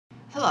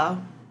Hello,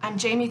 I'm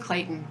Jamie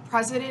Clayton,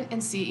 President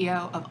and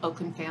CEO of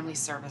Oakland Family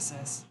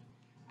Services.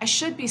 I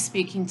should be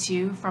speaking to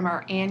you from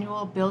our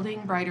annual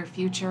Building Brighter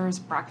Futures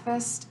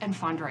breakfast and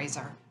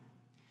fundraiser.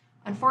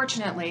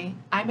 Unfortunately,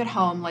 I'm at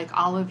home like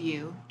all of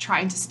you,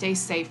 trying to stay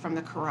safe from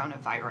the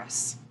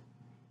coronavirus.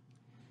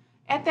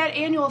 At that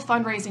annual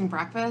fundraising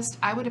breakfast,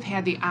 I would have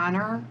had the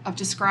honor of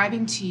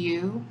describing to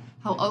you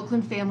how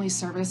Oakland Family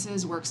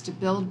Services works to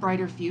build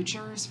brighter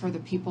futures for the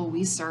people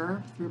we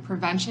serve through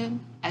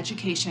prevention,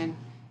 education,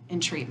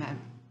 and treatment.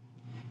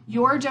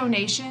 Your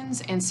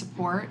donations and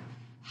support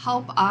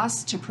help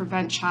us to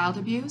prevent child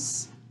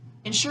abuse,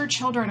 ensure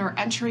children are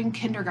entering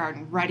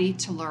kindergarten ready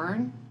to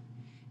learn,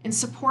 and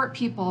support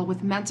people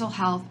with mental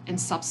health and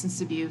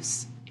substance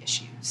abuse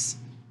issues.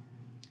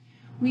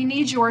 We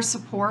need your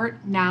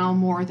support now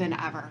more than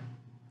ever.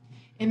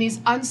 In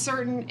these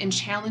uncertain and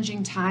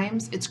challenging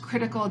times, it's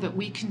critical that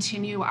we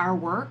continue our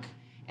work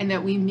and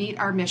that we meet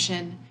our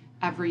mission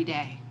every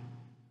day.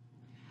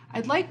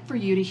 I'd like for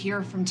you to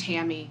hear from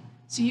Tammy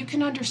so you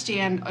can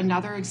understand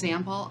another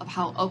example of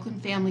how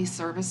Oakland Family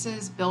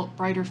Services built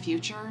brighter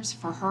futures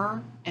for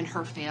her and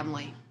her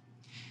family.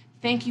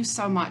 Thank you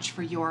so much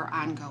for your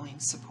ongoing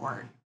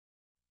support.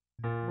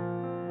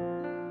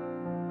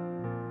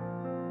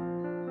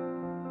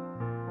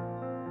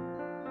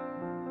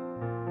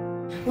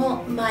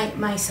 Well,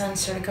 my son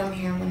started coming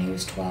here when he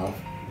was 12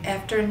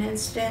 after an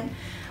incident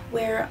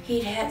where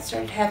he had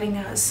started having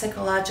a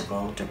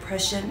psychological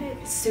depression,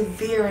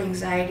 severe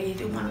anxiety. He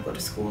didn't want to go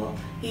to school.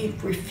 He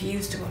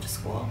refused to go to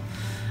school.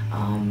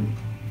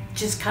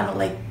 Just kind of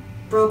like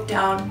broke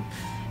down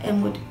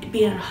and would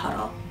be in a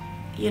huddle,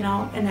 you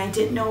know, and I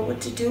didn't know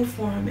what to do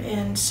for him.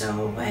 And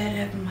so I had to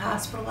have him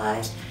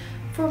hospitalized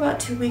for about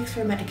 2 weeks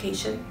for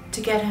medication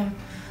to get him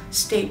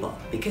stable,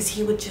 because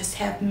he would just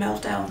have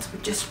meltdowns,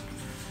 would just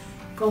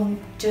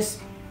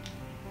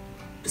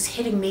was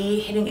hitting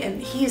me,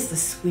 and he is the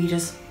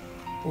sweetest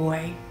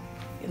boy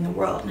in the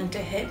world, and to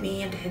hit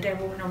me and to hit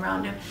everyone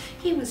around him,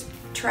 he was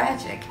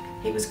tragic.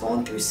 He was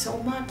going through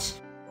so much.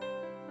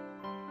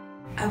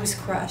 I was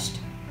crushed.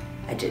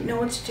 I didn't know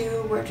what to do,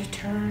 where to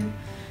turn,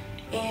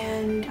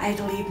 and I had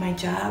to leave my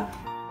job.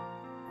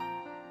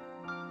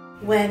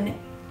 When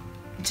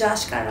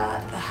Josh got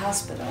out of the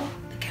hospital,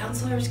 the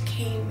counselors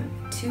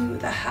came to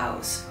the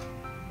house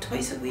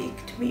twice a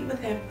week to meet with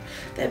him.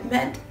 That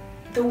meant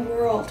the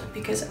world,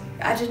 because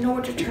I didn't know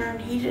where to turn,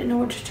 he didn't know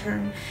where to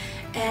turn,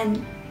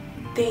 and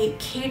they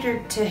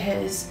catered to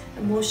his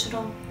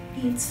emotional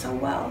needs so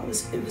well.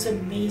 It was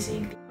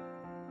amazing.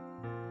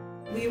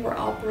 We were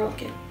all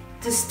broken.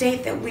 The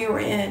state that we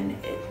were in,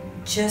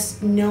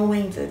 just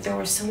knowing that there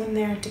was someone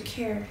there to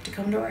care, to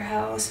come to our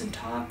house and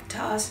talk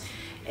to us,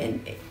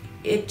 and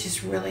it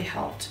just really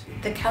helped.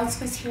 The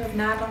counselors here have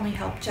not only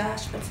helped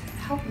Josh, but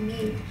helped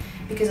me,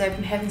 because I've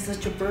been having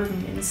such a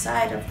burden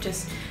inside of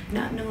just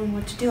not knowing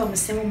what to do. I'm a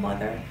single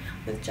mother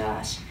with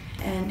Josh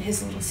and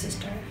his little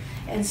sister.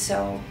 And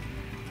so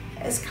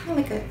it's kind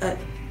of like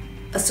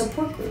a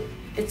support group.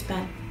 It's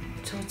been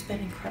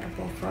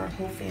incredible for our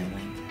whole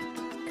family.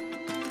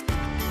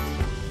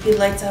 He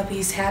lights up,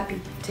 he's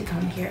happy to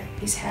come here.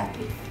 He's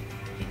happy,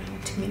 you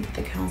know, to meet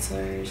the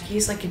counselors.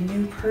 He's like a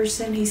new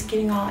person. He's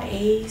getting all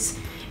A's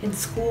in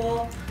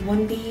school,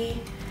 1B.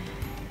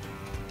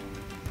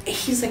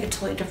 He's like a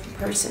totally different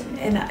person,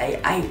 and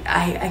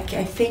I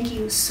thank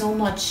you so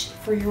much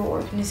for your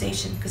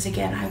organization, because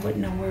again, I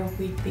wouldn't know where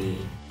we'd be.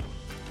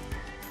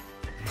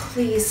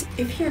 Please,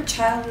 if your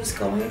child is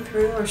going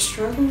through or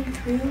struggling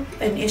through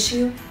an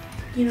issue,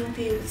 you know,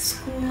 be it with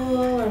school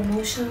or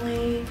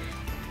emotionally,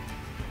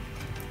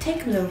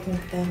 take them to Oakland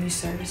Family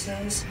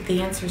Services.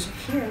 The answers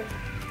are here.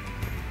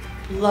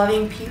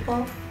 Loving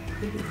people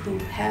who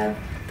have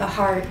the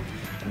heart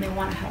and they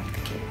want to help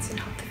the kids and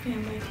help the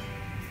family.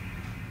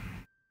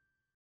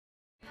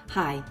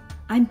 Hi,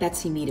 I'm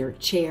Betsy Meter,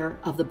 Chair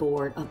of the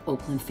Board of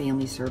Oakland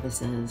Family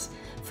Services.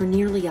 For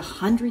nearly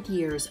 100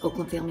 years,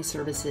 Oakland Family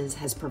Services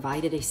has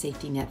provided a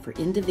safety net for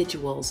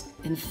individuals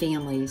and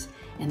families,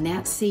 and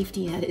that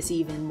safety net is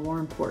even more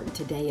important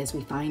today as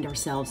we find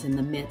ourselves in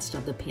the midst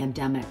of the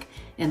pandemic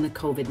and the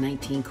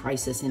COVID-19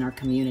 crisis in our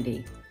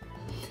community.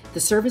 The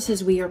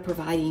services we are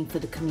providing for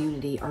the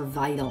community are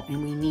vital,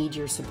 and we need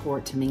your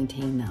support to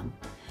maintain them.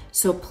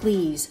 So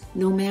please,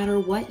 no matter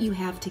what you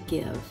have to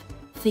give,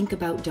 think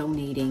about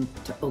donating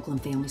to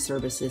Oakland Family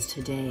Services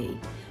today.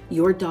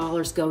 Your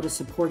dollars go to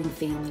supporting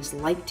families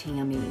like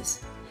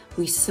Tammy's.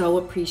 We so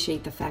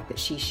appreciate the fact that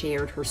she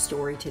shared her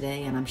story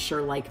today, and I'm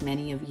sure like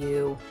many of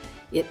you,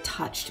 it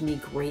touched me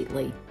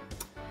greatly.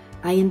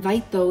 I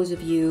invite those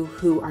of you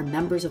who are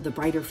members of the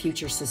Brighter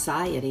Future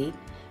Society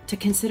to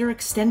consider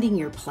extending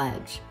your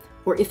pledge,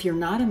 or if you're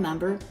not a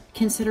member,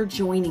 consider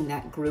joining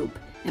that group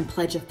and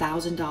pledge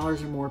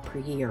 $1,000 or more per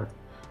year.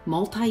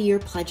 Multi-year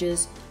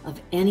pledges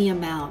of any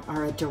amount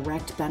are a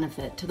direct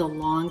benefit to the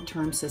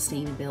long-term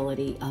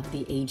sustainability of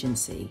the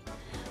agency.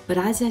 But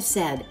as I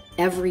said,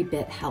 every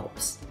bit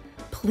helps.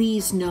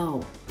 Please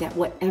know that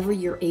whatever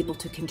you're able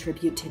to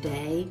contribute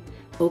today,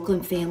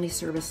 Oakland Family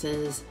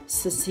Services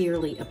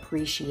sincerely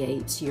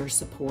appreciates your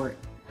support.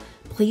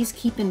 Please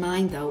keep in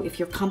mind though, if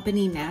your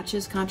company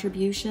matches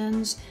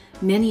contributions,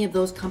 many of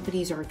those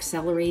companies are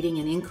accelerating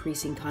and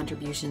increasing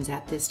contributions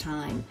at this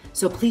time.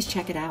 So please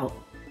check it out.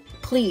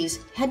 Please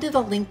head to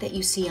the link that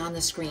you see on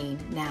the screen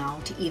now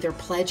to either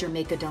pledge or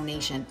make a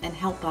donation and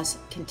help us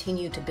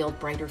continue to build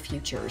brighter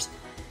futures.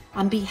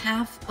 On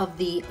behalf of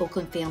the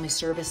Oakland Family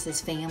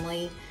Services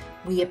family,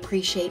 we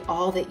appreciate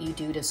all that you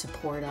do to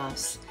support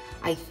us.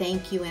 I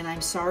thank you, and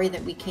I'm sorry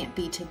that we can't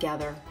be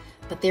together,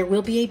 but there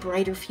will be a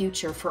brighter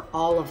future for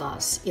all of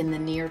us in the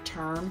near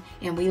term,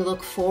 and we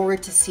look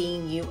forward to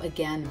seeing you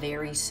again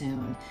very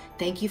soon.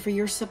 Thank you for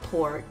your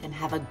support, and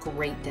have a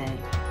great day.